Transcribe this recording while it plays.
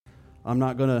I'm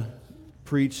not going to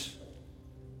preach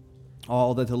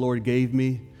all that the Lord gave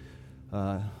me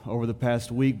over the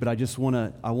past week, but I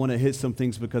want to hit some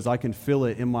things because I can feel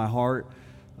it in my heart,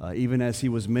 even as He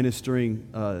was ministering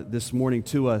this morning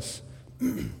to us.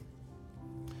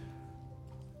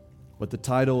 But the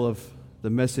title of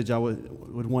the message I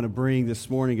would want to bring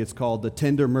this morning, it's called The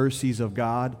Tender Mercies of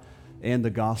God and the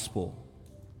Gospel.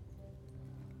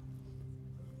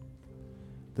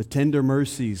 The tender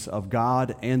mercies of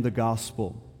God and the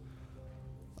gospel.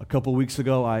 A couple weeks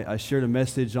ago, I shared a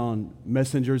message on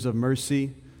messengers of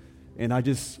mercy, and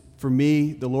for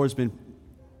me, the Lord's been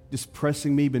just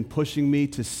pressing me, been pushing me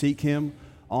to seek Him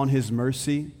on His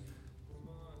mercy.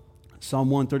 Psalm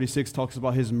 136 talks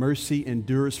about His mercy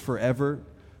endures forever.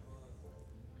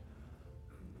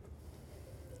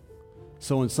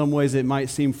 So in some ways, it might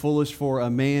seem foolish for a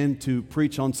man to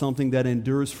preach on something that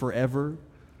endures forever.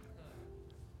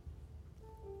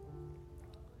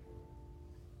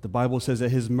 The Bible says that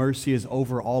His mercy is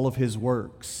over all of His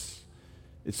works.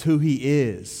 It's who He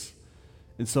is.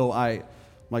 And so I'm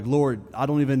like, Lord, I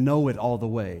don't even know it all the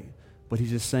way. But He's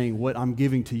just saying, what I'm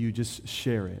giving to you, just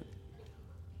share it.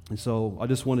 And so I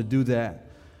just want to do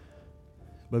that.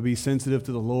 But be sensitive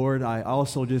to the Lord. I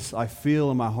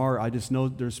feel in my heart, I just know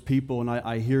there's people, and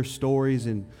I hear stories,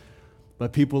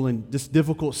 but people in just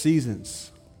difficult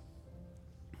seasons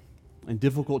and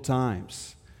difficult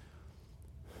times.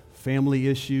 Family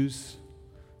issues,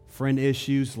 friend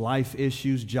issues, life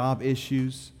issues, job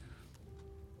issues.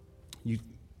 You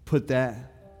put that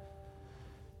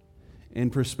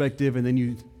in perspective, and then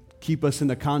you keep us in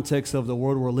the context of the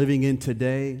world we're living in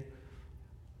today.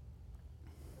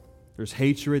 There's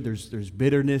hatred, there's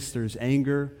bitterness, there's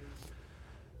anger.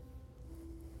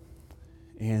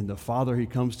 And the Father, He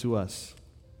comes to us,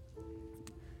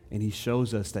 and He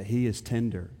shows us that He is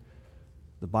tender.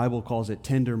 The Bible calls it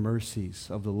tender mercies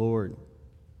of the Lord.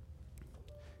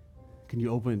 Can you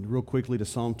open real quickly to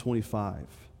Psalm 25?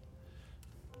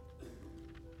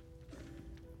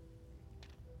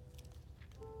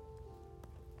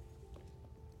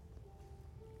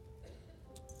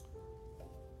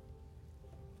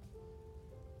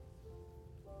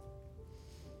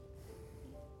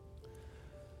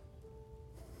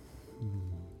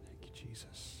 Thank you,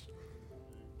 Jesus.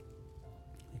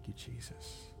 Thank you,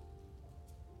 Jesus.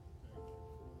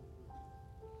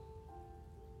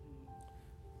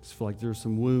 I feel like there are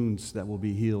some wounds that will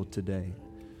be healed today.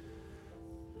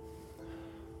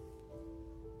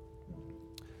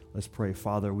 Let's pray.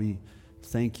 Father, we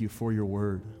thank You for Your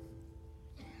word.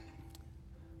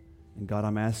 And God,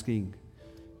 I'm asking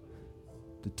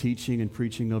the teaching and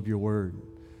preaching of Your word,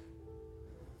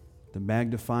 the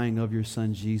magnifying of Your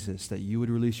Son Jesus, that You would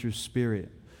release Your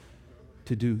Spirit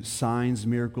to do signs,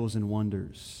 miracles, and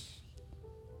wonders.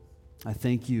 I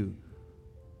thank You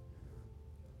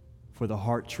for the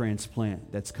heart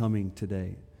transplant that's coming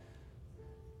today.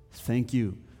 Thank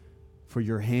You for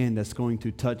Your hand that's going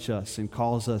to touch us and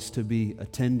cause us to be a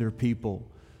tender people,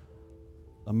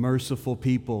 a merciful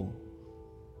people,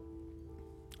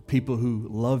 people who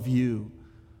love You,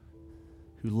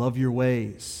 who love Your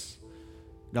ways.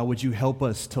 God, would You help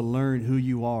us to learn who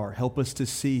You are? Help us to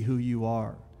see who You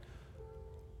are.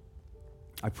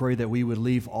 I pray that we would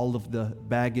leave all of the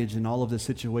baggage and all of the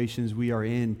situations we are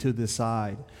in to the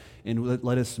side, and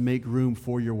let us make room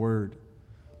for Your word.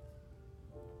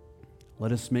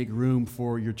 Let us make room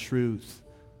for Your truth.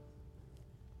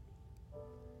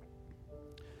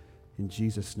 In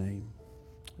Jesus' name,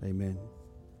 amen.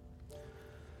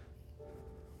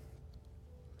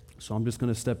 So I'm just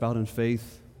going to step out in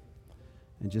faith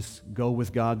and just go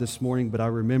with God this morning. But I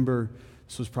remember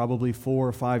this was probably 4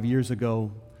 or 5 years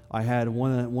ago. I had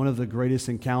one of the greatest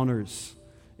encounters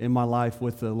in my life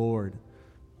with the Lord.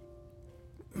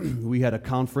 We had a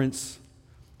conference,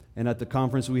 and at the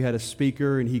conference we had a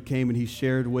speaker, and he came and he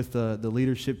shared with the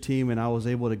leadership team, and I was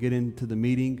able to get into the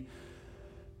meeting.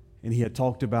 And he had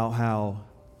talked about how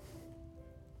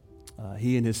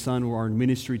he and his son were in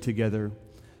ministry together,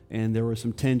 and there was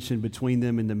some tension between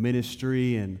them in the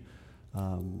ministry.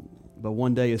 But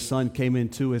one day his son came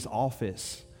into his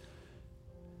office,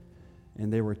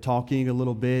 and they were talking a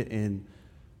little bit, and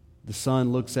the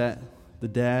son looks at the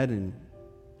dad, and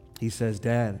he says,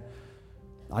 "Dad,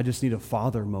 I just need a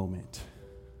father moment."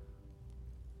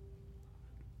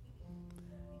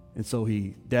 And so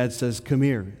dad says, "Come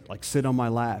here, like sit on my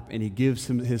lap." And he gives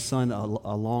his son a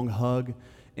long hug.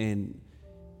 And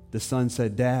the son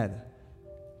said, "Dad,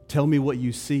 tell me what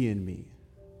you see in me."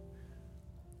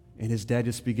 And his dad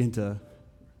just began to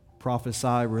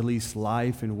prophesy, release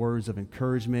life and words of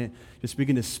encouragement, just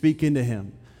began to speak into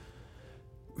him.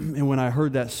 And when I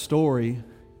heard that story,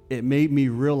 it made me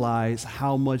realize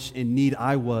how much in need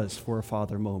I was for a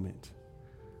father moment.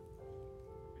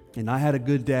 And I had a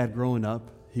good dad growing up.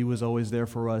 He was always there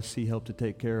for us. He helped to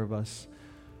take care of us.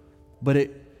 But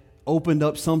it opened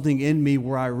up something in me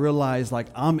where I realized, like,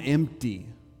 I'm empty.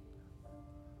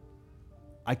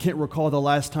 I can't recall the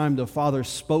last time the Father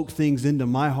spoke things into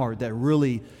my heart that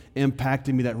really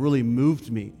impacted me, that really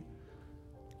moved me.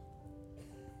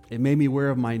 It made me aware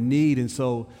of my need. And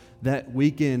so that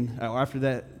weekend, or after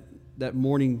that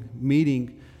morning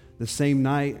meeting, the same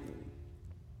night,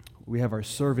 we have our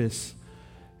service.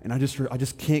 And I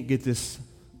just can't get this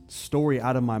story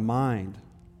out of my mind.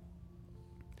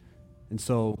 And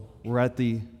so we're at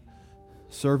the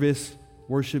service,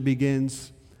 worship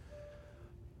begins,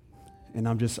 and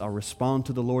I respond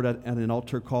to the Lord at an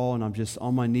altar call, and I'm just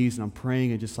on my knees and I'm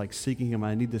praying and just like seeking Him.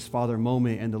 I need this Father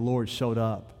moment, and the Lord showed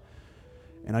up.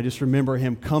 And I just remember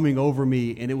Him coming over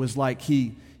me, and it was like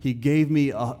He gave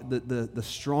me the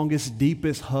strongest,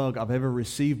 deepest hug I've ever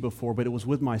received before, but it was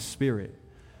with my spirit.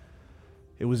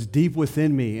 It was deep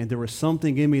within me, and there was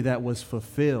something in me that was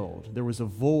fulfilled. There was a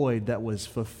void that was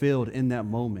fulfilled in that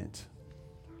moment.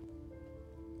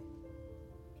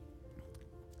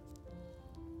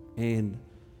 And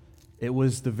it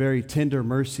was the very tender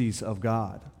mercies of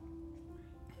God.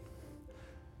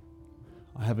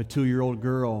 I have a 2-year-old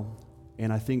girl,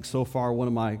 and I think so far one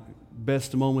of my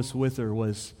best moments with her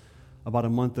was about a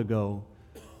month ago.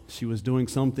 She was doing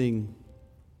something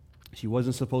she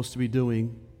wasn't supposed to be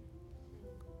doing.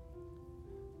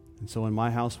 And so in my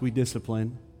house, we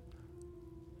discipline.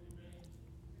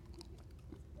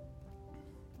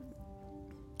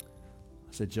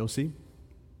 I said, Josie,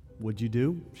 what'd you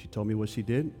do? She told me what she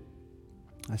did.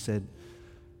 I said,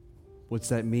 what's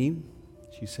that mean?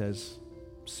 She says,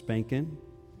 spanking.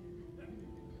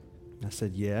 I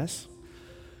said, yes.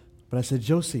 But I said,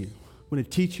 Josie, I'm going to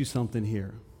teach you something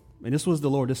here. And this was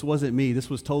the Lord. This wasn't me. This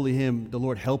was totally Him, the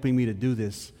Lord helping me to do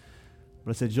this.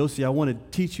 But I said, Josie, I want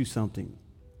to teach you something.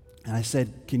 And I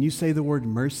said, can you say the word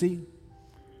mercy?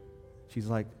 She's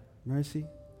like, mercy?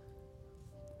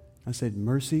 I said,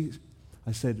 mercy?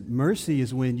 I said, mercy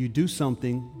is when you do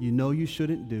something you know you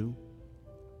shouldn't do,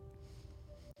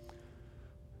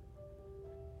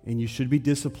 and you should be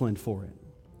disciplined for it.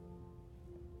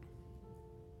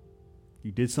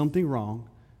 You did something wrong,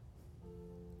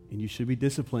 and you should be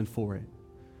disciplined for it.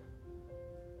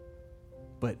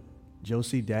 But,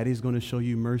 Josie, Daddy's going to show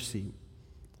you mercy.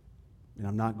 And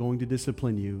I'm not going to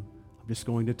discipline you. I'm just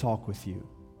going to talk with you.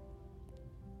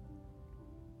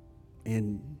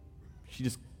 And she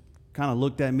just kind of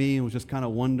looked at me and was just kind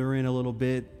of wondering a little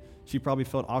bit. She probably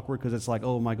felt awkward because it's like,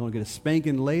 oh, am I going to get a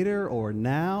spanking later or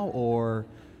now?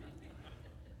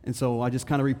 And so I just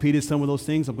kind of repeated some of those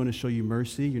things. I'm going to show you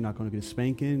mercy. You're not going to get a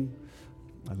spanking.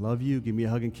 I love you. Give me a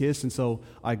hug and kiss. And so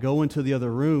I go into the other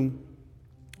room,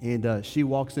 and she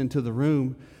walks into the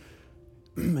room.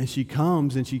 And she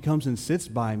comes and sits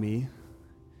by me,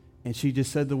 and she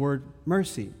just said the word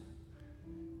mercy.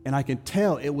 And I can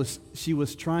tell she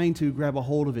was trying to grab a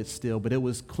hold of it still, but it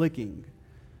was clicking.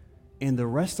 And the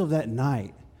rest of that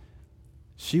night,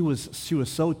 she was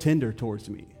so tender towards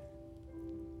me.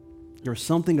 There was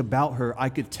something about her. I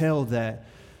could tell that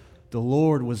the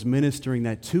Lord was ministering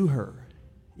that to her.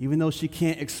 Even though she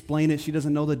can't explain it, she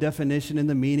doesn't know the definition and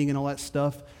the meaning and all that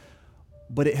stuff.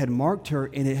 But it had marked her,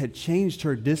 and it had changed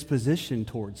her disposition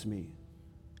towards me.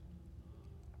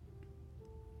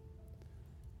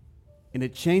 And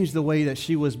it changed the way that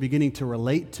she was beginning to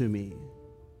relate to me.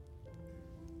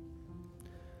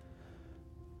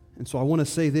 And so I want to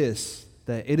say this,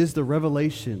 that it is the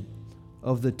revelation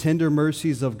of the tender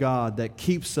mercies of God that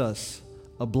keeps us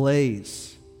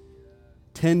ablaze,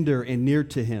 tender and near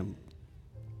to Him.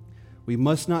 We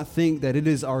must not think that it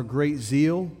is our great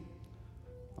zeal,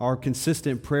 our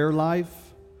consistent prayer life,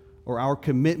 or our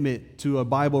commitment to a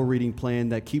Bible reading plan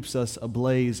that keeps us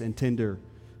ablaze and tender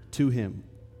to Him.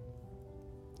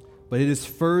 But it is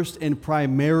first and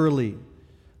primarily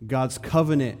God's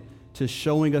covenant to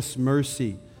showing us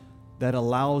mercy that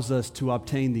allows us to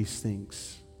obtain these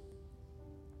things.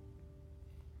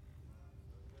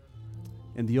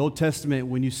 In the Old Testament,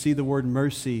 when you see the word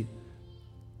mercy,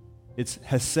 it's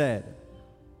hesed.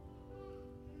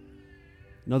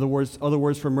 In other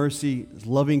words for mercy is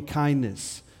loving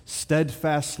kindness,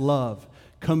 steadfast love,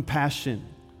 compassion.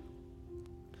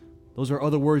 Those are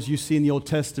other words you see in the Old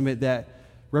Testament that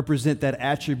represent that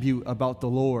attribute about the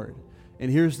Lord.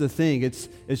 And here's the thing, it's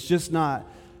just not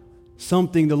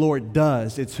something the Lord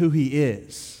does, it's who He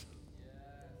is.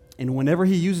 And whenever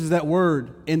He uses that word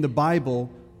in the Bible,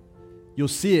 you'll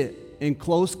see it in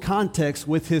close context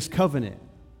with His covenant.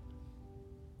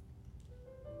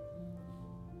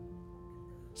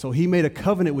 So he made a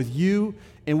covenant with you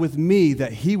and with me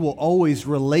that he will always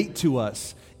relate to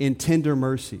us in tender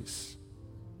mercies.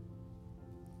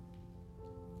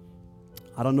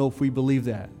 I don't know if we believe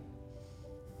that.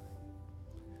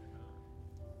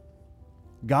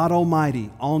 God Almighty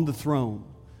on the throne,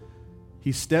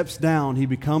 he steps down, he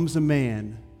becomes a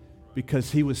man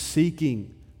because he was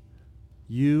seeking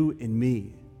you and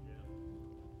me.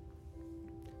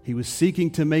 He was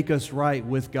seeking to make us right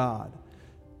with God.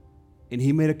 And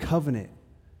he made a covenant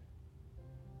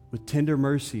with tender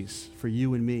mercies for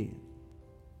you and me.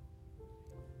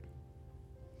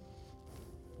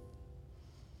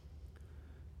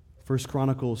 First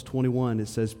Chronicles 21, it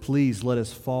says, "Please let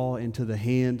us fall into the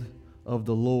hand of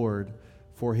the Lord,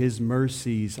 for his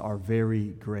mercies are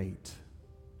very great."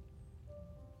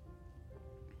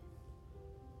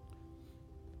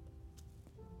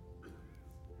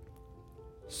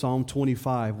 Psalm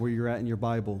 25, where you're at in your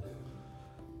Bible.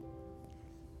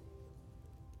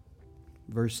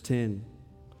 Verse 10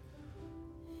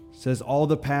 says, "All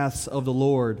the paths of the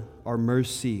Lord are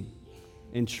mercy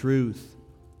and truth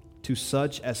to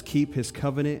such as keep his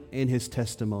covenant and his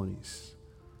testimonies."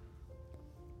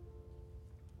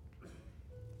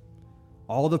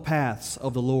 All the paths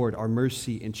of the Lord are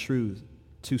mercy and truth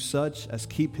to such as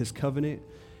keep his covenant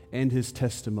and his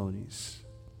testimonies.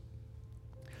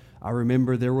 I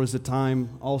remember there was a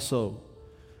time also,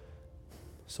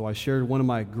 so I shared one of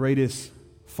my greatest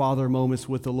father moments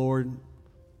with the Lord.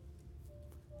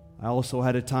 I also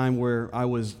had a time where I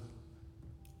was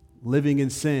living in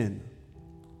sin,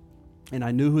 and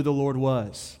I knew who the Lord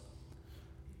was.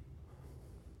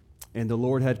 And the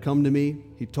Lord had come to me.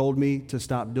 He told me to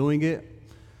stop doing it.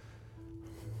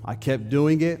 I kept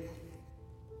doing it.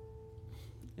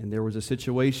 And there was a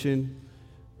situation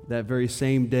that very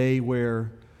same day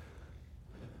where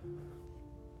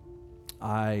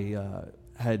I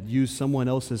had used someone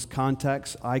else's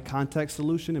eye contact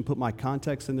solution and put my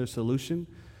contacts in their solution.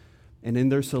 And in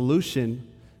their solution,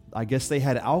 I guess they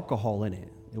had alcohol in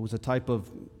it. It was a type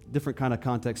of different kind of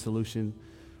contact solution.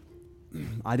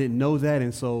 I didn't know that,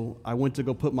 and so I went to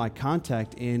go put my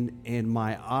contact in, and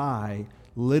my eye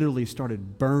literally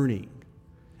started burning.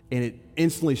 And it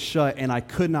instantly shut, and I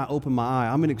could not open my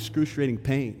eye. I'm in excruciating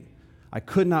pain. I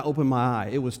could not open my eye.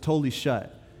 It was totally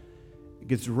shut. It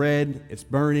gets red, it's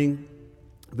burning.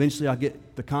 Eventually, I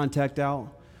get the contact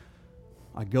out.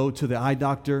 I go to the eye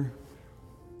doctor,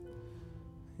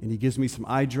 and he gives me some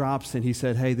eye drops, and he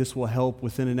said, "Hey, this will help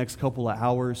within the next couple of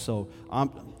hours." So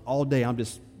all day, I'm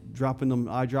just dropping them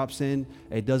eye drops in.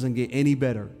 It doesn't get any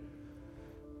better.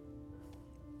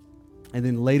 And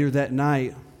then later that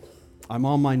night, I'm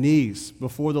on my knees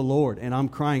before the Lord, and I'm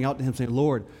crying out to him saying,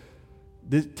 "Lord,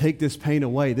 take this pain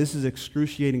away. This is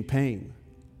excruciating pain."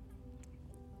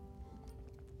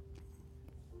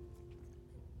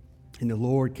 And the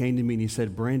Lord came to me and he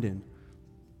said, "Brandon,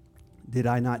 did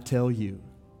I not tell you?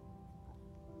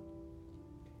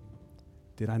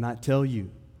 Did I not tell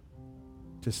you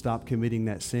to stop committing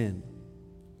that sin?"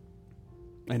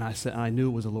 And I said, I knew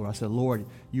it was the Lord. I said, "Lord,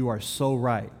 you are so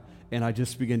right." And I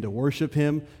just began to worship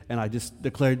him, and I just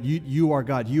declared, you are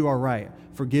God, you are right.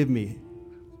 Forgive me.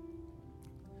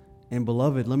 And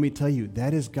beloved, let me tell you,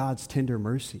 that is God's tender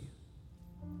mercy.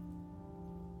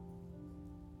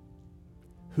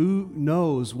 Who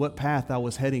knows what path I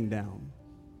was heading down?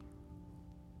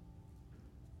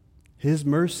 His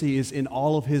mercy is in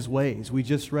all of his ways. We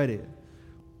just read it.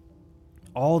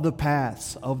 All the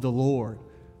paths of the Lord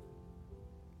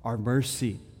are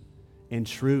mercy and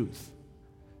truth.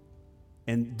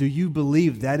 And do you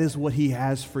believe that is what he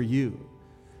has for you?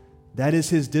 That is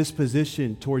his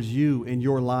disposition towards you in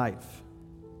your life.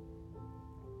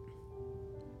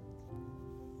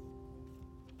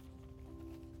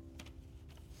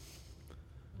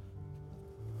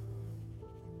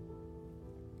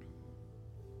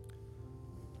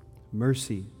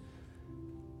 Mercy.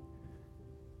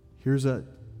 Here's a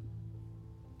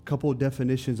couple of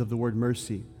definitions of the word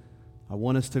mercy. I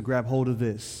want us to grab hold of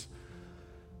this.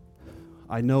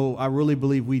 I really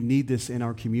believe we need this in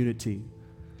our community.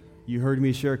 You heard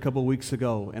me share a couple of weeks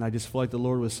ago, and I just feel like the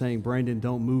Lord was saying, "Brandon,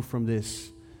 don't move from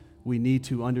this. We need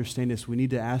to understand this. We need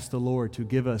to ask the Lord to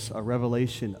give us a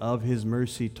revelation of his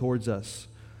mercy towards us."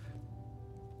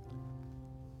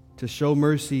 To show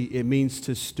mercy, it means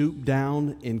to stoop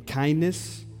down in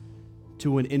kindness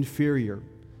to an inferior.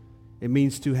 It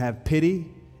means to have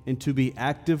pity and to be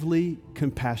actively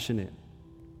compassionate.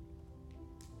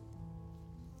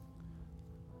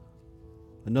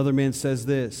 Another man says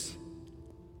this: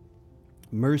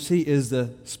 mercy is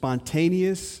the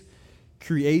spontaneous,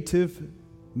 creative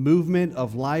movement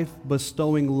of life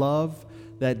bestowing love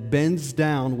that bends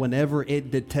down whenever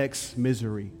it detects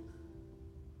misery.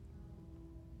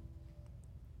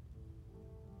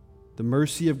 The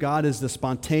mercy of God is the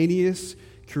spontaneous,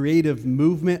 creative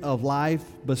movement of life,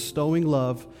 bestowing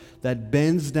love that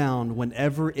bends down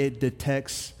whenever it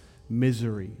detects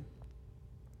misery.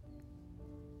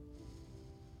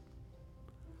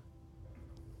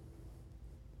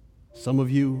 Some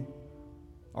of you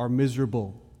are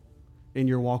miserable in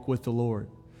your walk with the Lord.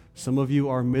 Some of you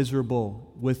are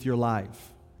miserable with your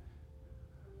life.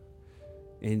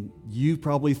 And you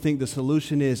probably think the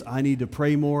solution is, I need to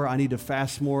pray more, I need to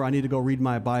fast more, I need to go read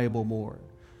my Bible more.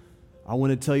 I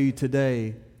want to tell you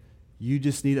today, you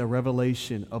just need a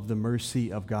revelation of the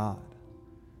mercy of God.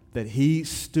 That He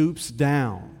stoops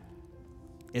down.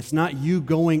 It's not you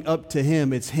going up to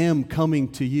Him, it's Him coming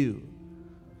to you.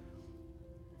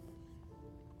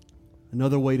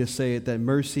 Another way to say it, that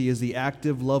mercy is the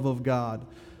active love of God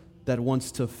that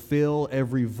wants to fill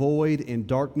every void and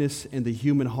darkness in the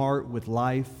human heart with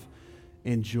life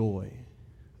and joy.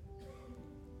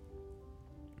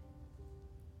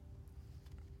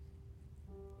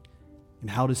 And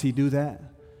how does He do that?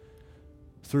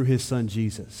 Through His Son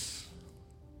Jesus.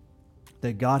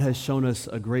 That God has shown us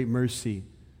a great mercy.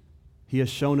 He has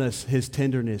shown us His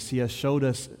tenderness. He has showed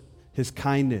us His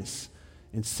kindness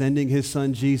in sending His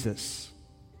Son Jesus.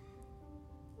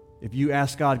 If you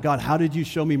ask God, God, how did you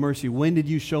show me mercy? When did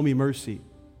you show me mercy?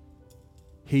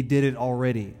 He did it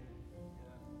already.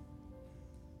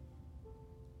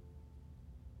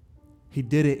 He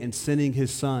did it in sending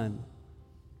His Son.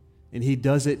 And He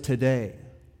does it today.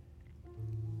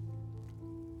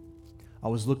 I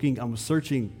was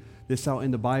searching this out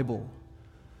in the Bible.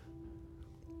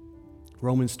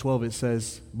 Romans 12, it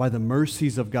says, by the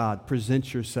mercies of God,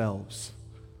 present yourselves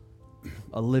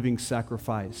a living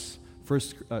sacrifice.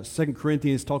 2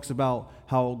 Corinthians talks about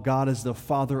how God is the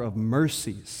Father of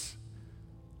mercies.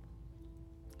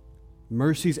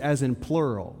 Mercies as in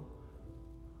plural.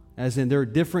 As in there are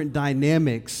different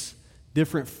dynamics,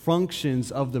 different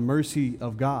functions of the mercy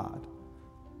of God.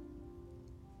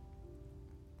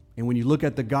 And when you look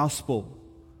at the gospel,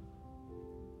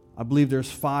 I believe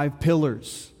there's 5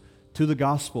 pillars to the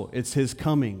gospel. It's His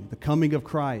coming, the coming of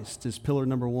Christ is pillar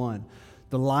number 1.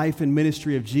 The life and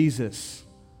ministry of Jesus,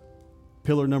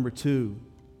 pillar number 2.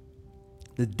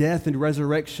 The death and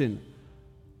resurrection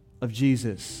of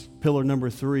Jesus, pillar number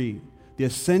 3. The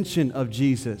ascension of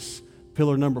Jesus,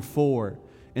 pillar number 4.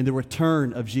 And the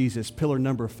return of Jesus, pillar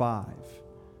number 5.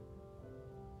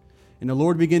 And the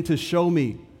Lord began to show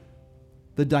me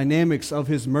the dynamics of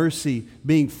His mercy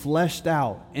being fleshed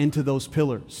out into those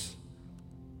pillars.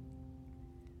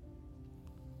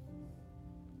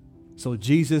 So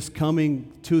Jesus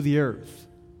coming to the earth,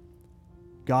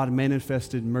 God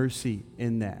manifested mercy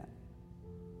in that.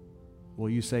 Well,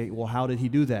 you say, well, how did He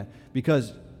do that?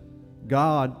 Because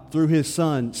God, through His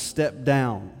Son, stepped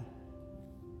down.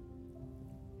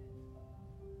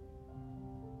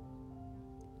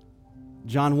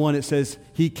 John 1, it says,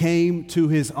 He came to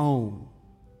His own.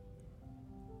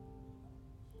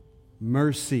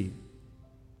 Mercy.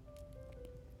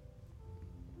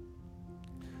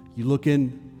 You look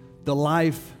in the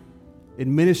life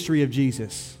and ministry of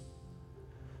Jesus.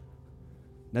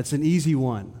 That's an easy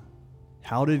one.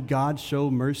 How did God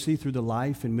show mercy through the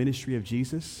life and ministry of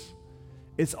Jesus?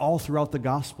 It's all throughout the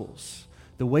Gospels.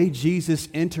 The way Jesus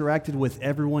interacted with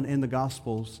everyone in the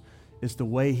Gospels is the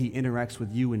way He interacts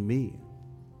with you and me.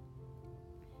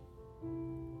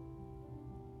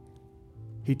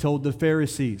 He told the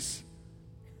Pharisees,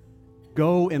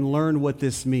 go and learn what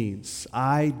this means.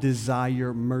 I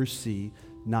desire mercy,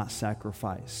 not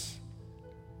sacrifice.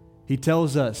 He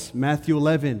tells us, Matthew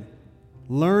 11,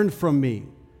 learn from me,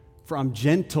 for I'm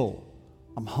gentle,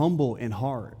 I'm humble in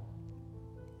heart.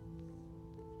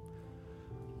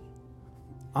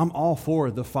 I'm all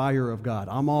for the fire of God.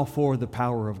 I'm all for the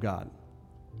power of God.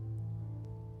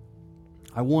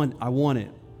 I want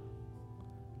it.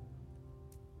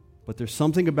 But there's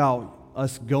something about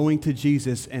us going to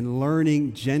Jesus and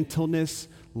learning gentleness,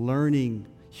 learning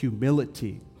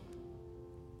humility.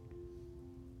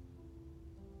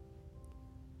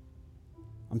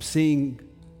 I'm seeing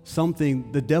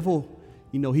something, the devil,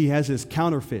 he has his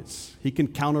counterfeits. He can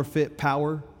counterfeit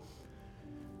power.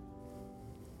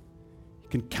 He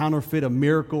can counterfeit a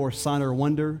miracle or sign or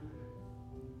wonder.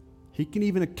 He can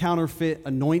even counterfeit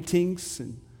anointings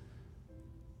and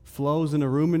flows in a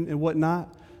room and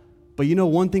whatnot. But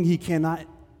one thing he cannot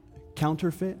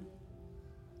counterfeit?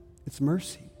 It's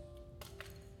mercy.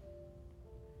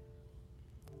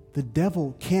 The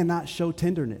devil cannot show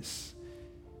tenderness.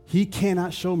 He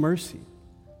cannot show mercy.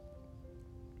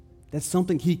 That's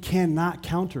something he cannot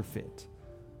counterfeit.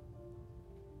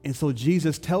 And so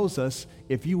Jesus tells us,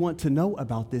 if you want to know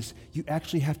about this, you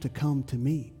actually have to come to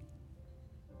me.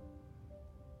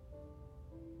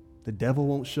 The devil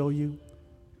won't show you.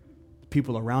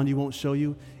 People around you won't show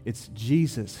you. It's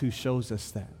Jesus who shows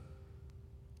us that.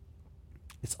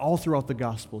 It's all throughout the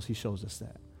Gospels he shows us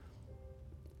that.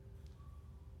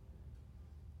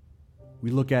 We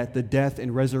look at the death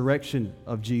and resurrection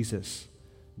of Jesus.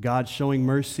 God showing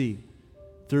mercy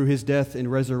through his death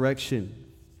and resurrection.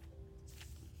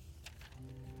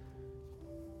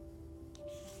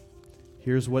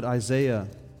 Here's what Isaiah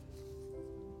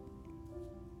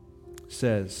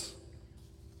says.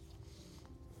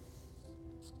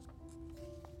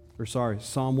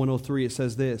 Psalm 103, it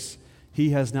says this: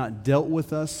 He has not dealt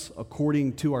with us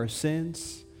according to our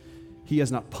sins. He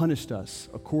has not punished us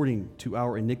according to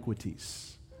our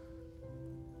iniquities.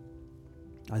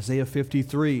 Isaiah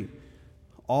 53,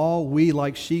 all we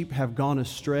like sheep have gone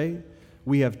astray.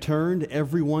 We have turned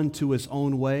everyone to his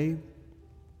own way,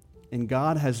 and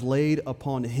God has laid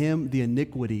upon him the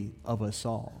iniquity of us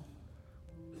all.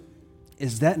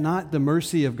 Is that not the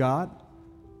mercy of God?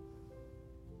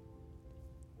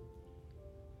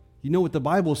 You know what the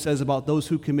Bible says about those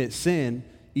who commit sin?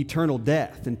 Eternal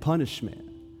death and punishment.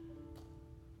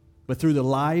 But through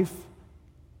the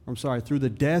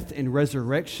death and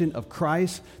resurrection of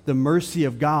Christ, the mercy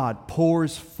of God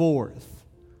pours forth.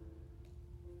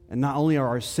 And not only are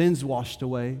our sins washed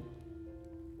away,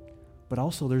 but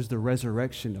also there's the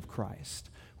resurrection of Christ,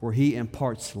 where he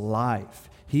imparts life.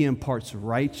 He imparts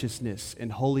righteousness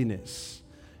and holiness.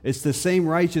 It's the same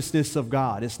righteousness of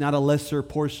God. It's not a lesser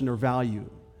portion or value.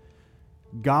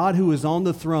 God, who is on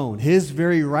the throne, his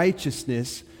very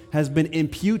righteousness has been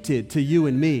imputed to you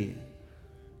and me.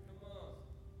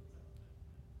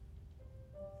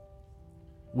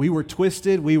 We were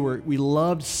twisted. We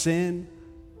loved sin.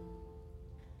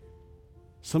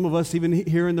 Some of us, even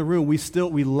here in the room,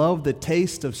 we love the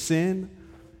taste of sin.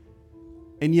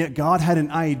 And yet God had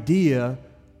an idea,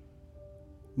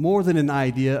 more than an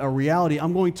idea, a reality.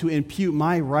 I'm going to impute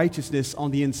my righteousness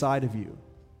on the inside of you.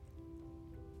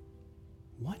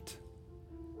 What?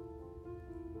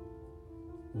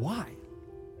 Why?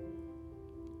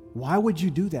 Why would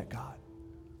you do that, God?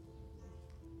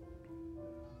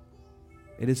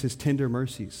 It is his tender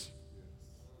mercies.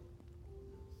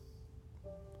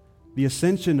 The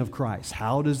ascension of Christ.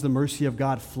 How does the mercy of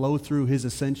God flow through his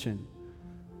ascension?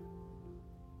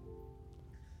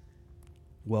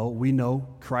 Well, we know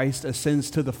Christ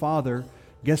ascends to the Father.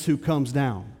 Guess who comes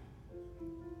down?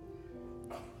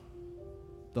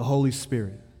 The Holy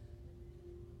Spirit.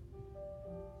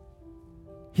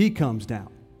 He comes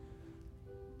down.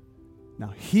 Now,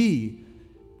 he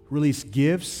released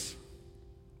gifts,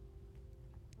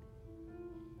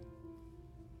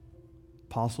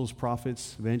 apostles,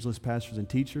 prophets, evangelists, pastors, and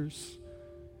teachers.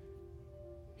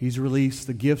 He's released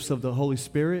the gifts of the Holy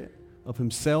Spirit, of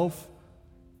himself,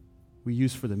 we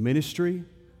use for the ministry.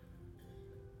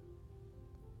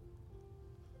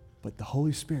 But the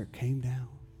Holy Spirit came down.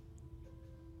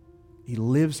 He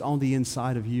lives on the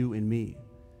inside of you and me.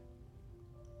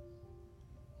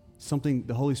 Something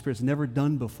the Holy Spirit's never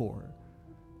done before.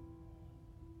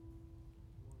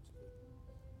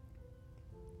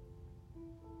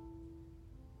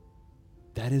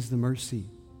 That is the mercy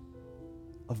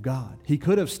of God. He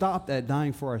could have stopped at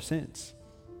dying for our sins.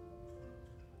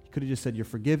 He could have just said, you're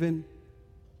forgiven.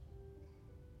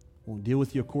 Won't deal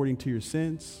with you according to your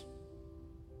sins.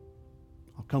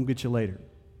 I'll come get you later.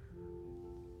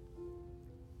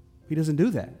 He doesn't do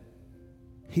that.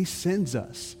 He sends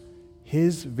us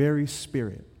his very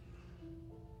Spirit.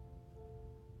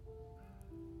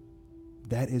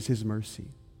 That is his mercy.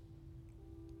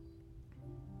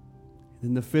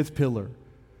 Then the fifth pillar,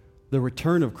 the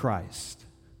return of Christ.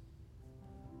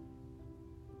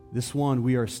 This one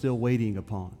we are still waiting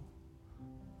upon.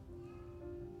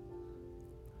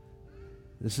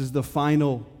 This is the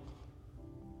final,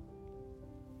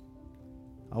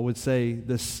 I would say,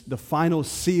 the final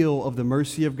seal of the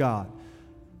mercy of God.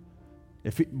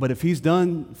 But if he's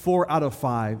done 4 out of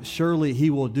 5, surely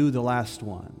he will do the last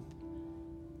one.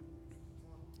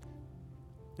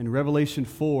 In Revelation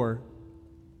 4,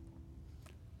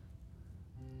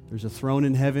 there's a throne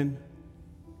in heaven,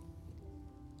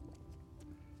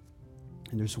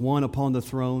 and there's one upon the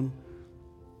throne.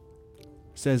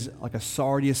 It says like a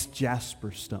sardius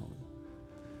jasper stone.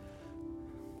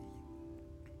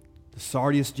 The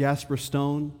sardius jasper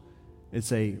stone,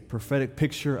 it's a prophetic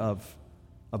picture of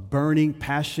a burning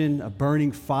passion, a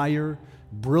burning fire,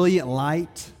 brilliant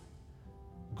light,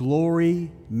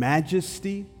 glory,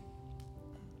 majesty.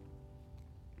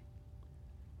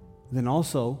 Then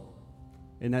also,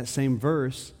 in that same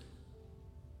verse,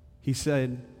 He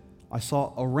said, I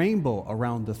saw a rainbow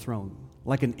around the throne,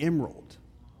 like an emerald.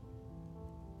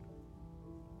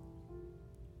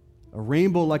 A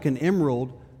rainbow like an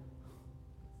emerald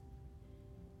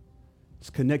is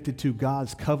connected to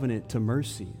God's covenant to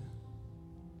mercy,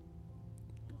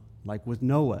 like with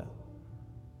Noah.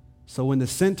 So in the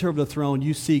center of the throne,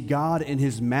 you see God in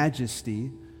his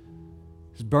majesty,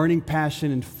 his burning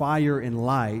passion and fire and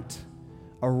light.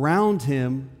 Around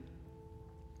him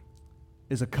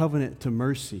is a covenant to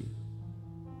mercy.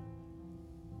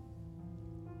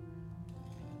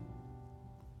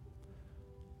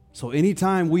 So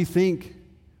anytime we think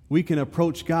we can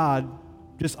approach God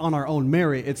just on our own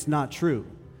merit, it's not true.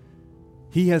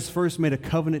 He has first made a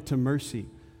covenant to mercy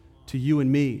to you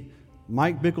and me.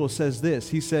 Mike Bickle says this.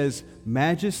 He says,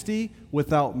 majesty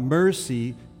without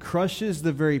mercy crushes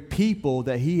the very people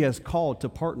that he has called to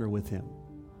partner with him.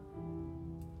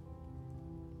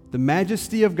 The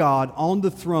majesty of God on the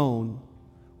throne,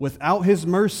 without his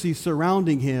mercy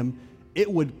surrounding him,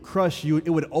 it would crush you. It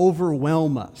would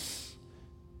overwhelm us.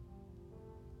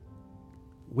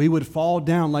 We would fall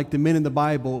down like the men in the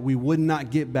Bible. We would not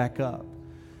get back up.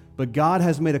 But God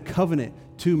has made a covenant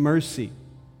to mercy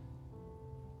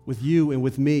with you and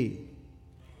with me.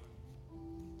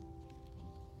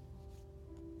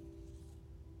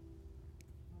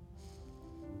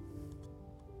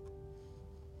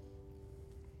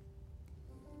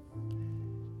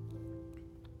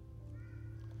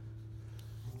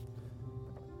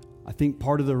 I think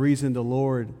part of the reason the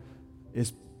Lord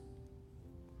is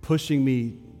pushing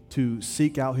me to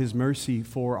seek out his mercy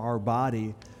for our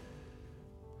body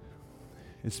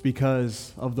is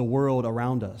because of the world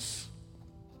around us.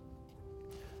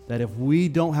 That if we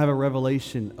don't have a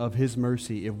revelation of his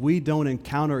mercy, if we don't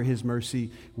encounter his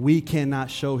mercy, we cannot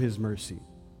show his mercy.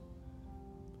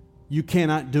 You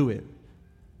cannot do it.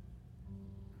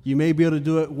 You may be able to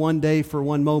do it one day for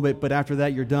one moment, but after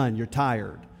that you're done. You're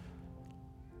tired.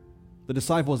 The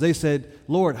disciples, they said,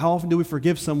 Lord, how often do we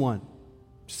forgive someone?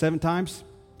 7 times?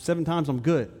 7 times, I'm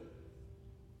good.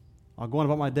 I'll go on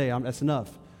about my day. That's enough.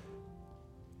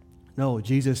 No,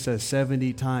 Jesus says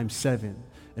 70 times 7.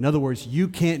 In other words, you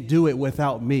can't do it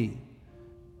without me.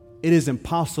 It is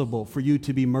impossible for you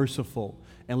to be merciful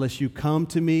unless you come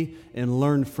to me and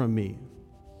learn from me.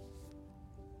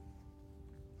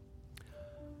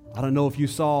 I don't know if you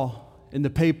saw in the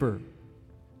paper,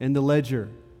 in the ledger,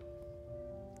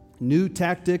 new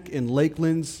tactic in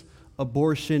Lakeland's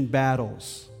abortion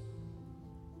battles.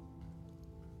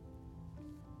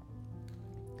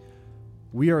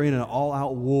 We are in an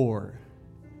all-out war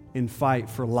and fight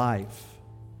for life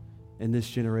in this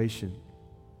generation.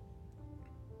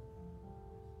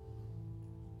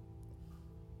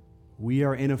 We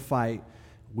are in a fight.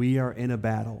 We are in a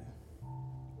battle.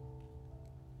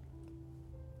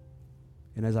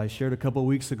 And as I shared a couple of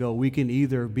weeks ago, we can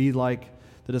either be like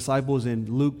the disciples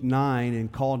in Luke 9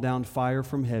 and call down fire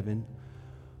from heaven,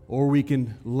 or we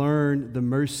can learn the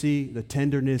mercy, the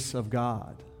tenderness of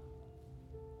God.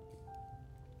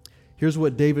 Here's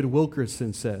what David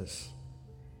Wilkerson says.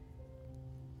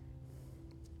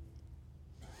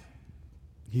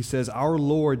 He says, our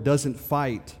Lord doesn't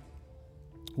fight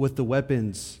with the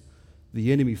weapons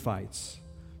the enemy fights.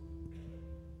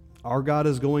 Our God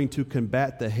is going to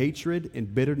combat the hatred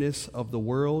and bitterness of the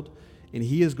world, and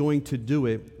he is going to do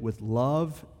it with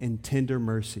love and tender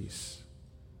mercies.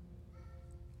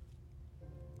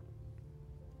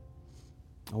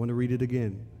 I want to read it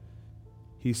again.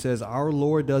 He says, our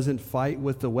Lord doesn't fight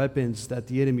with the weapons that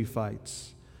the enemy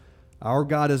fights. Our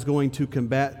God is going to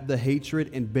combat the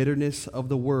hatred and bitterness of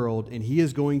the world, and he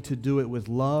is going to do it with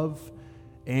love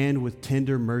and with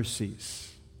tender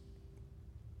mercies.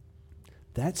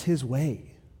 That's his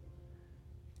way.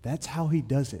 That's how he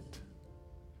does it.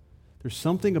 There's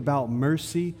something about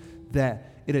mercy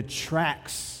that it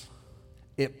attracts,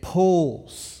 it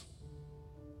pulls.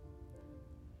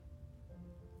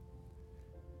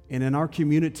 And in our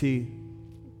community,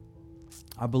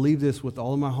 I believe this with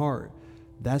all of my heart.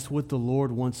 That's what the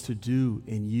Lord wants to do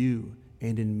in you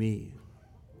and in me.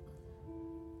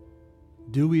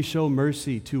 Do we show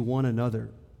mercy to one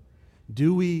another?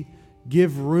 Do we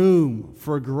give room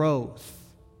for growth?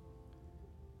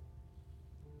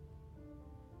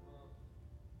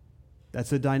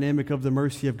 That's a dynamic of the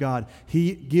mercy of God.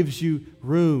 He gives you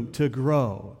room to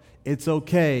grow. It's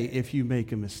okay if you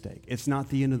make a mistake. It's not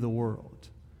the end of the world.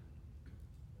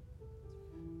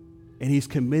 And he's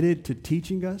committed to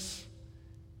teaching us.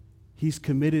 He's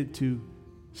committed to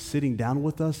sitting down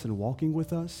with us and walking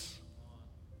with us.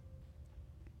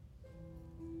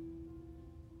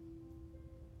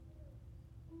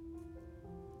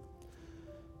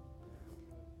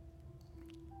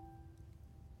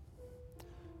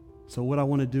 So what I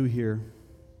want to do here,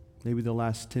 maybe the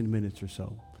last 10 minutes or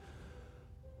so,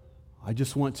 I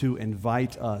just want to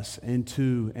invite us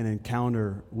into an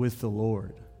encounter with the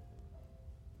Lord.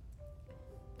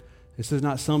 This is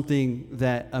not something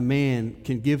that a man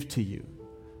can give to you.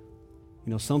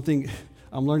 You know, something,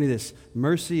 I'm learning this.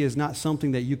 Mercy is not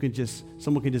something that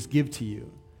someone can just give to you.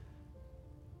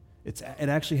 It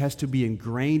actually has to be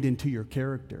ingrained into your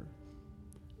character.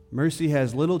 Mercy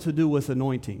has little to do with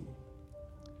anointing.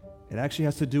 It actually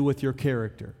has to do with your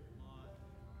character.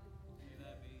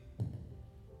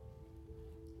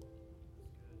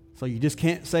 So you just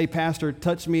can't say, Pastor,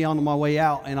 touch me on my way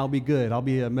out and I'll be good. I'll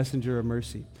be a messenger of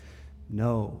mercy.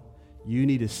 No, you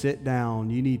need to sit down.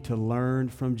 You need to learn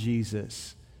from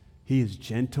Jesus. He is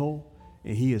gentle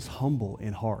and he is humble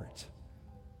in heart.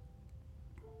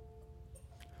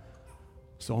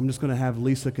 So I'm just going to have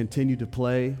Lisa continue to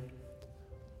play.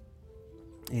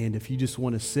 And if you just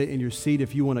want to sit in your seat,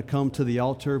 if you want to come to the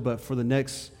altar, but for the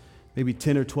next maybe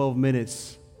 10 or 12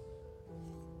 minutes,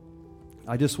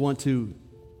 I just want to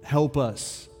help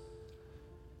us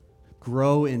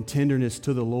grow in tenderness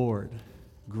to the Lord,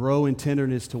 grow in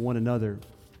tenderness to one another.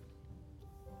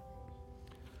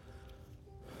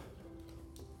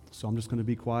 So I'm just going to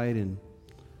be quiet, and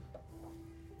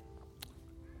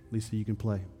Lisa, you can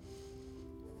play.